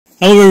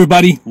Hello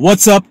everybody,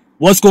 what's up,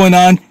 what's going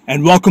on,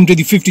 and welcome to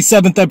the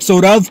 57th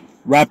episode of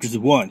Raptors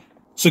of One.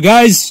 So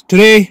guys,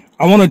 today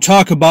I want to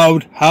talk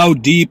about how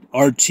deep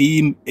our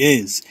team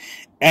is.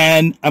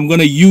 And I'm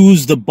going to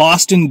use the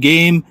Boston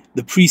game,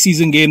 the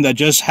preseason game that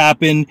just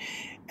happened,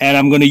 and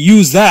I'm going to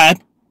use that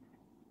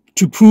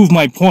to prove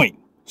my point.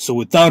 So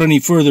without any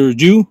further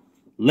ado,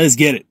 let's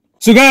get it.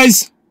 So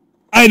guys,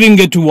 I didn't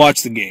get to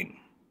watch the game.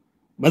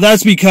 But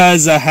that's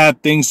because I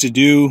had things to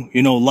do,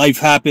 life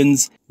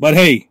happens. But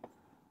hey,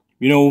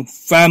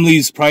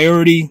 family's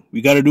priority.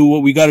 We got to do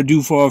what we got to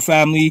do for our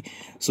family.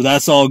 So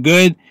that's all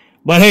good.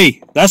 But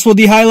hey, that's what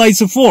the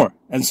highlights are for.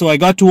 And so I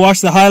got to watch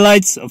the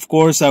highlights. Of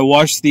course, I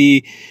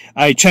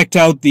checked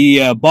out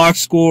the box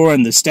score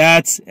and the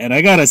stats. And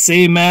I got to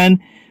say,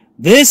 man,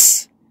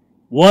 this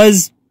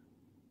was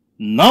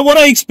not what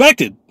I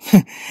expected.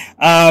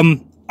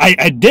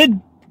 I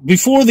did,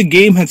 before the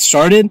game had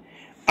started,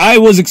 I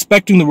was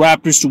expecting the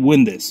Raptors to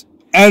win this.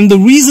 And the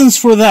reasons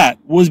for that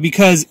was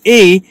because,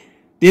 A,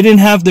 they didn't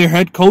have their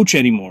head coach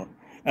anymore.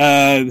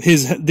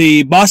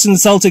 The Boston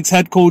Celtics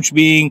head coach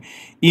being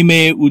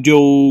Ime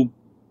Udoka,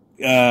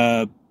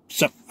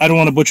 I don't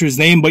want to butcher his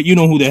name, but you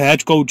know who the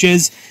head coach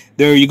is.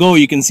 There you go.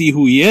 You can see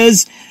who he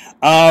is.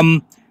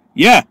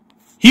 Yeah,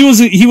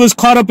 he was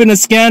caught up in a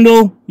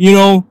scandal,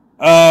 doing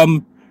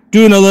a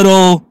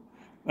little,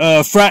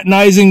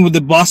 fraternizing with the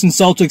Boston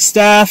Celtics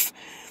staff,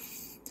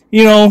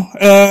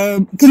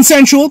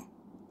 consensual,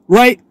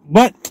 right?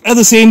 But at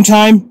the same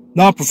time,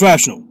 not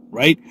professional,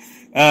 right?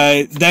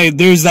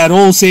 There's that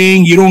old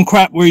saying, you don't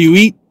crap where you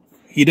eat.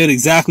 He did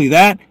exactly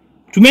that.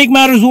 To make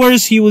matters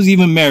worse, he was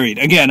even married.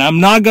 Again, I'm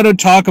not going to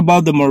talk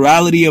about the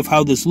morality of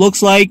how this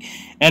looks like.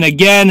 And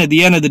again, at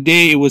the end of the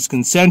day, it was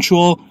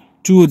consensual,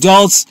 two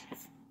adults,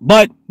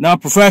 but not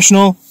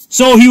professional.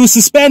 So he was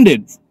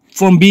suspended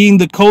from being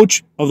the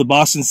coach of the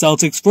Boston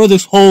Celtics for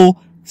this whole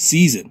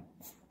season.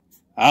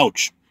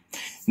 Ouch.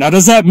 Now,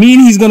 does that mean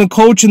he's going to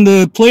coach in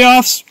the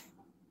playoffs?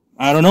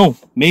 I don't know.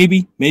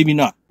 Maybe, maybe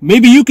not.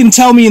 Maybe you can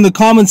tell me in the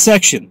comment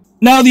section.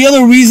 Now, the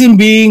other reason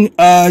being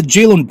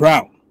Jaylen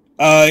Brown.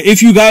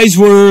 If you guys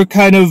were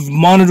kind of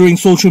monitoring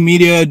social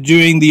media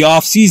during the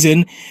off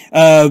season,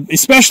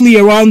 especially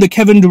around the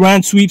Kevin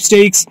Durant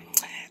sweepstakes,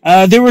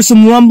 there were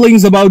some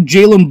rumblings about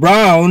Jaylen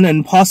Brown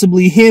and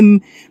possibly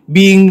him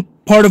being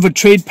part of a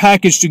trade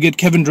package to get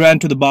Kevin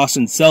Durant to the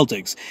Boston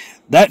Celtics.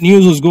 That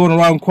news was going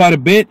around quite a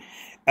bit.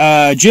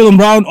 Jaylen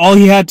Brown, all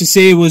he had to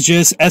say was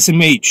just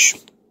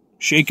SMH.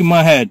 Shaking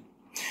my head.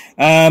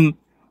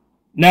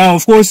 Now,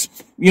 of course,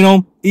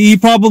 he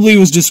probably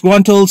was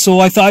disgruntled, so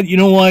I thought,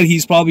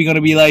 he's probably going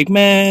to be like,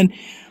 man,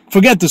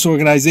 forget this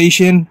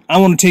organization. I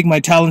want to take my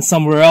talent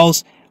somewhere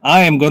else.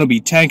 I am going to be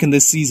tanking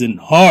this season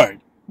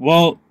hard.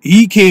 Well,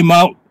 he came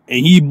out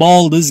and he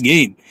balled this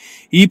game.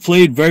 He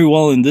played very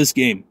well in this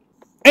game.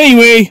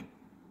 Anyway,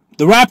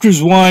 the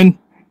Raptors won,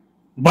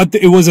 but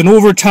it was an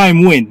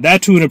overtime win,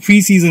 that too in a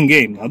preseason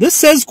game. Now, this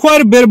says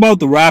quite a bit about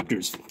the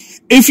Raptors.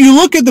 If you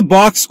look at the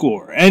box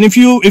score, and if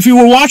you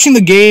were watching the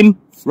game,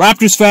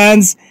 Raptors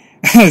fans,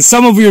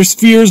 some of your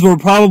fears were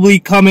probably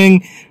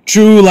coming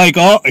true, like,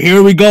 oh,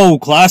 here we go,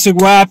 classic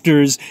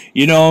Raptors.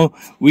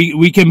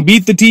 We can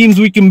beat the teams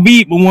we can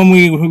beat, but when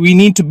we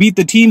need to beat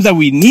the teams that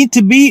we need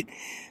to beat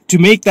to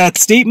make that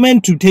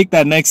statement, to take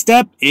that next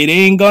step, it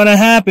ain't gonna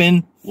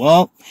happen.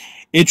 Well,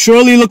 it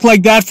surely looked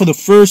like that for the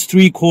first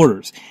 3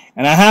 quarters.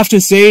 And I have to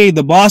say,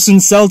 the Boston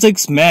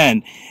Celtics,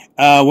 man,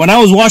 when I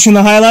was watching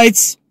the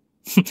highlights,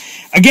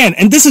 again,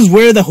 and this is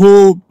where the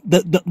whole,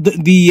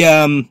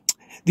 the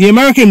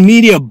American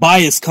media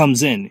bias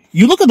comes in.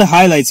 You look at the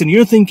highlights and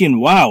you're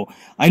thinking, wow,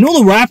 I know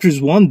the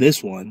Raptors won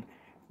this one,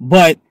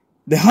 but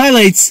the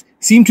highlights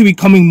seem to be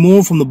coming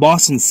more from the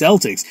Boston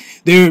Celtics.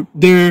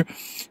 They're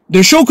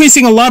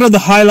showcasing a lot of the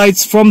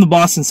highlights from the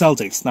Boston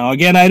Celtics. Now,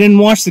 again, I didn't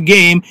watch the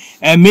game,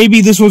 and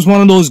maybe this was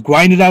one of those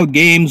grinded out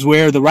games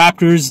where the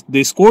Raptors,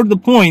 they scored the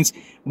points,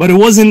 but it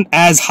wasn't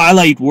as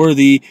highlight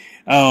worthy,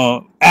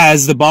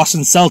 as the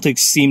Boston Celtics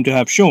seem to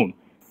have shown.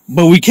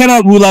 But we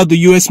cannot rule out the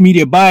US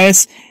media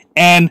bias,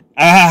 and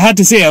I had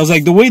to say, I was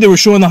like, the way they were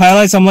showing the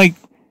highlights, I'm like,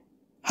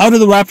 how did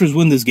the Raptors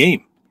win this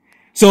game?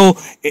 So,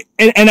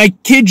 and I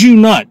kid you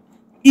not,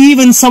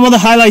 even some of the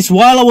highlights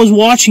while I was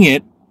watching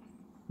it,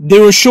 they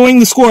were showing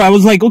the score. I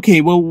was like,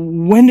 okay, well,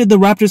 when did the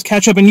Raptors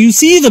catch up? And you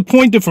see the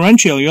point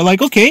differential. You're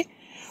like, okay,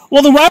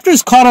 well, the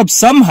Raptors caught up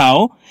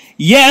somehow.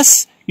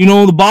 Yes,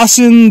 the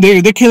Boston,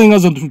 they're killing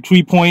us on the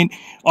 3-point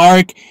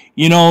arc.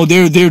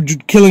 They're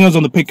killing us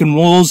on the pick and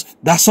rolls.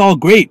 That's all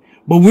great.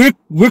 But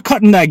we're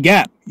cutting that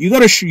gap.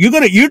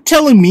 You're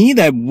telling me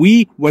that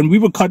when we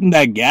were cutting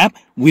that gap,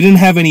 we didn't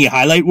have any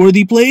highlight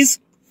worthy plays?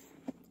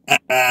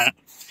 I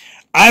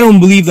don't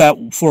believe that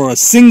for a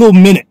single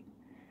minute.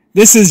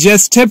 This is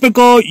just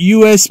typical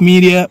US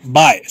media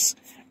bias.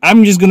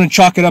 I'm just going to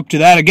chalk it up to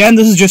that. Again,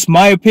 this is just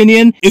my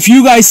opinion. If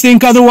you guys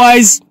think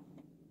otherwise,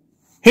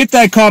 hit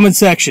that comment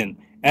section.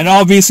 And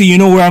obviously, you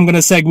know where I'm going to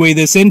segue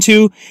this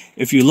into.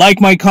 If you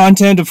like my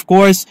content, of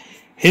course,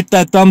 hit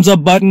that thumbs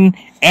up button.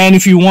 And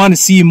if you want to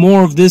see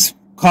more of this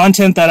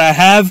content that I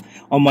have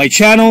on my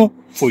channel,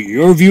 For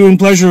your viewing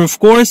pleasure, of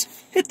course,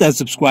 hit that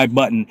subscribe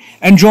button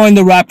and join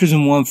the Raptors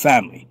in One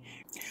family.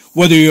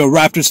 Whether you're a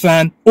Raptors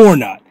fan or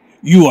not,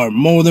 you are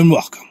more than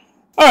welcome.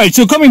 Alright,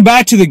 so coming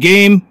back to the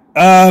game,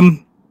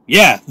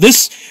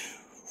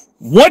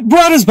 what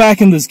brought us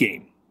back in this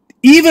game?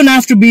 Even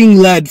after being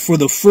led for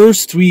the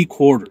first 3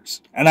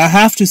 quarters, and I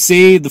have to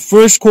say, the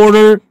first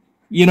quarter,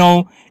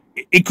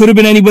 it could have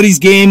been anybody's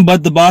game,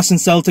 but the Boston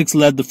Celtics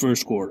led the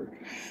first quarter.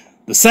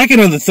 The second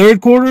and the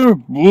third quarter,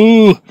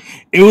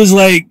 it was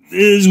like,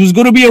 it was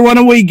going to be a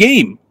runaway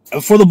game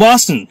for the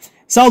Boston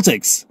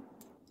Celtics.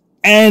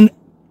 And,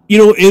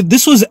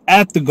 this was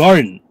at the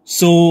Garden.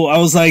 So I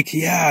was like,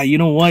 yeah, you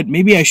know what?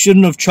 Maybe I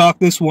shouldn't have chalked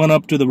this one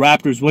up to the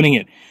Raptors winning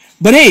it.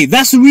 But hey,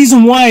 that's the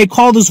reason why I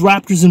call this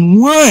Raptors in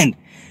One.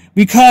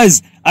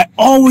 Because I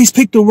always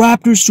pick the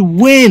Raptors to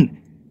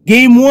win.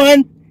 Game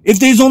 1, if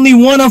there's only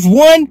one of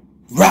one,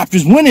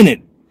 Raptors winning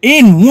it.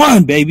 In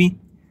 1, baby.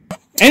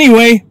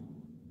 Anyway,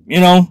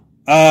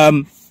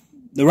 the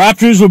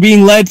Raptors were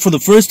being led for the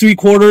first 3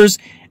 quarters.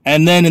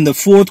 And then in the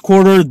fourth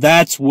quarter,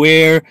 that's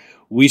where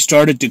we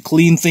started to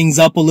clean things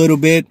up a little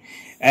bit.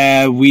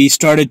 We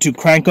started to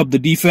crank up the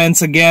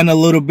defense again a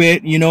little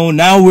bit.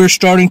 Now we're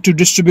starting to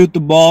distribute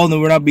the ball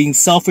and we're not being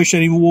selfish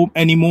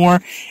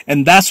anymore.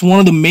 And that's one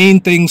of the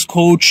main things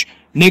Coach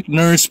Nick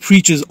Nurse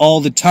preaches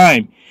all the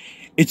time.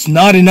 It's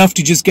not enough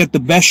to just get the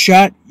best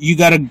shot. You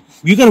gotta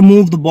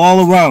move the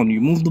ball around.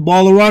 You move the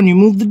ball around, you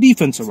move the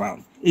defense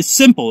around. It's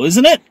simple,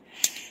 isn't it?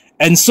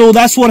 And so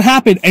that's what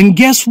happened. And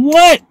guess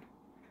what?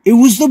 It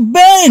was the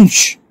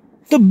bench.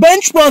 The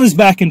bench brought us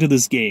back into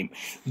this game.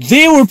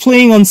 They were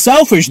playing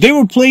unselfish. They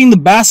were playing the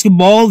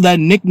basketball that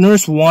Nick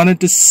Nurse wanted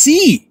to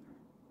see.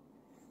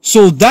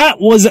 So that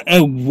was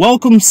a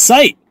welcome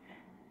sight.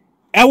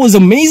 That was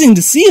amazing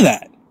to see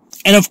that.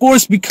 And of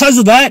course, because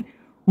of that,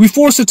 we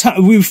forced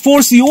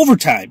the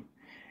overtime.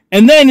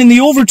 And then in the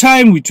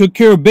overtime, we took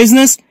care of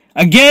business.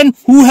 Again,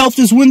 who helped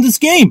us win this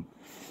game?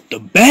 The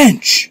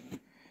bench.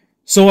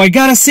 So I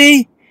gotta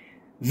say,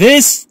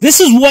 this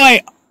is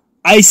why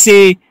I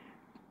say,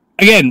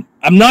 again,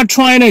 I'm not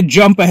trying to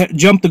jump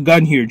the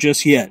gun here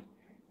just yet.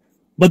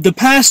 But the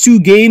past 2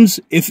 games,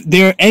 if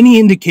they're any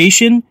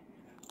indication,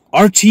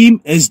 our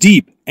team is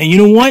deep. And you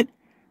know what?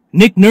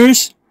 Nick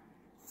Nurse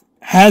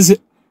has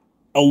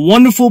a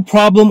wonderful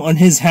problem on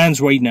his hands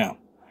right now.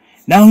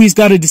 Now he's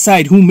got to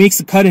decide who makes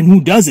the cut and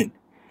who doesn't.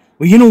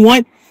 But you know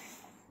what?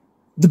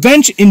 The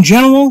bench in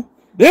general,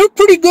 they're a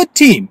pretty good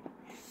team.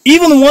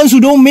 Even the ones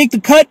who don't make the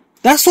cut,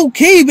 that's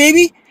okay,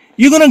 baby.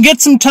 You're going to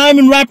get some time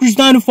in Raptors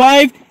 9 to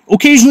 5.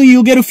 Occasionally,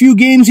 you'll get a few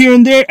games here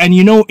and there, and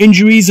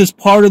injuries is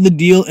part of the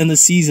deal in the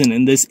season,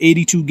 in this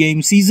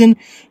 82-game season.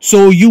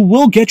 So you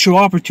will get your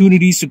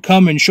opportunities to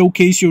come and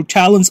showcase your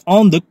talents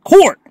on the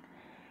court.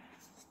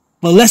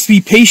 But let's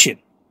be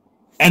patient,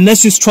 and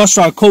let's just trust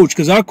our coach,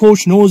 because our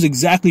coach knows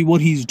exactly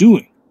what he's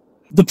doing.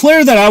 The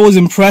player that I was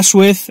impressed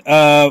with,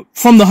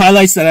 from the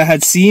highlights that I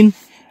had seen,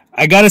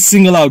 I gotta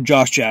single out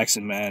Josh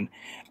Jackson, man.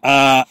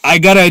 I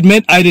gotta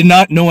admit, I did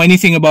not know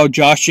anything about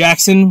Josh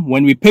Jackson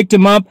when we picked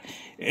him up.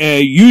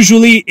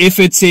 Usually, if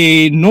it's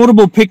a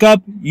notable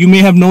pickup, you may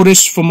have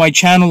noticed from my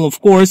channel,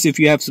 of course, if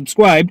you have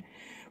subscribed,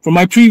 from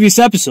my previous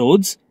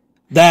episodes,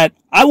 that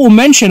I will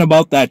mention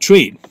about that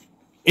trade,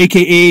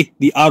 aka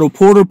the Otto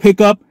Porter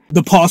pickup,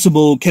 the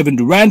possible Kevin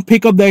Durant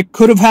pickup that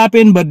could have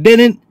happened but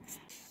didn't,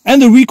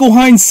 and the Rico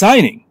Hines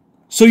signing.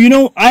 So,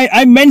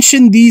 I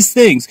mentioned these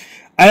things.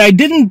 I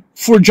didn't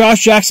for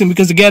Josh Jackson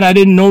because, again, I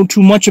didn't know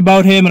too much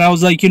about him, and I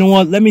was like, you know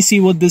what, let me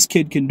see what this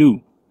kid can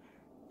do.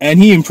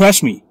 And he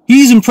impressed me.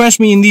 He's impressed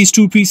me in these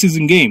 2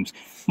 preseason games.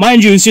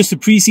 Mind you, it's just a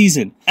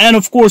preseason. And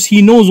of course,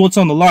 he knows what's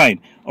on the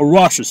line. A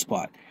roster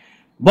spot.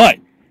 But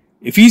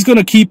if he's going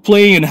to keep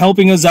playing and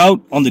helping us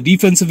out on the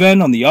defensive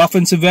end, on the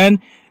offensive end,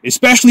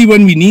 especially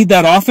when we need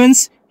that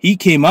offense, he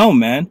came out,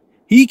 man.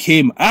 He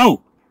came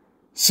out.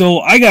 So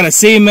I got to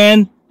say,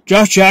 man,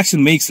 Josh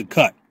Jackson makes the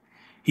cut.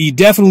 He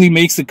definitely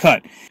makes the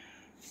cut.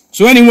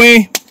 So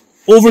anyway,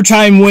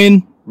 overtime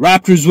win.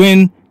 Raptors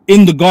win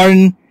in the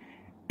Garden.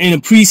 In a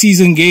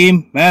preseason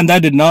game, man,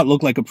 that did not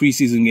look like a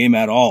preseason game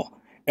at all.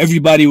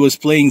 Everybody was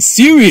playing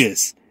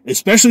serious,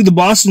 especially the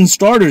Boston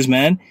starters,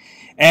 man.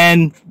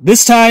 And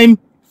this time,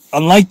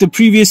 unlike the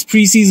previous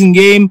preseason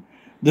game,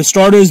 the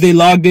starters, they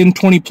logged in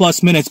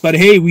 20+ minutes. But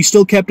hey, we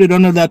still kept it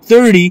under that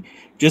 30.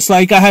 Just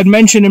like I had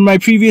mentioned in my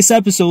previous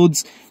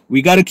episodes,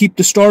 we got to keep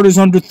the starters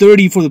under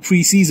 30 for the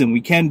preseason.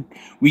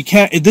 We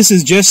can't, this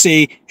is just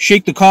a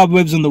shake the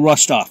cobwebs and the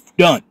rust off.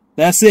 Done.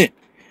 That's it.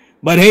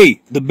 But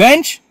hey, the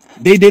bench,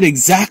 they did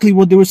exactly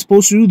what they were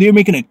supposed to do. They're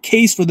making a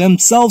case for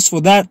themselves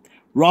for that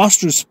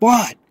roster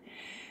spot.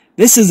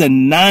 This is a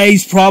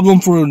nice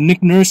problem for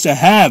Nick Nurse to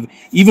have,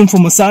 even for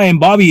Masai and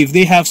Bobby if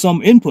they have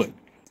some input.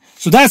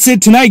 So that's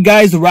it tonight,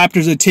 guys. The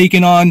Raptors are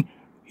taking on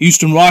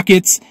Houston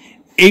Rockets,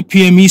 8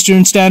 p.m.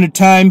 Eastern Standard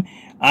Time.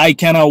 I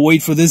cannot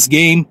wait for this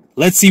game.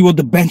 Let's see what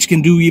the bench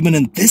can do even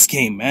in this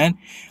game, man.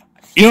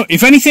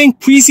 If anything,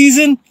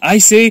 preseason, I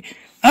say,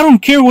 I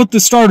don't care what the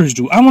starters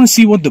do. I want to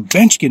see what the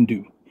bench can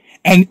do.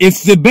 And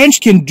if the bench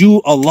can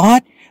do a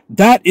lot,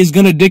 that is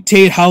going to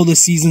dictate how the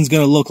season's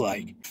going to look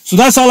like. So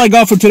that's all I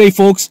got for today,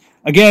 folks.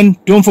 Again,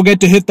 don't forget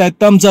to hit that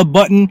thumbs up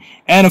button.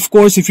 And of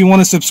course, if you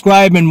want to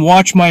subscribe and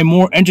watch my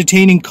more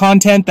entertaining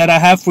content that I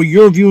have for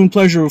your viewing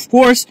pleasure, of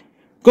course,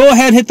 go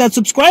ahead, hit that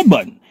subscribe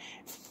button.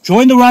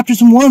 Join the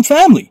Raptors and Warren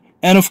family.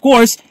 And of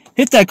course,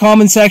 hit that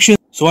comment section.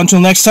 So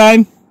until next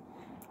time,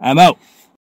 I'm out.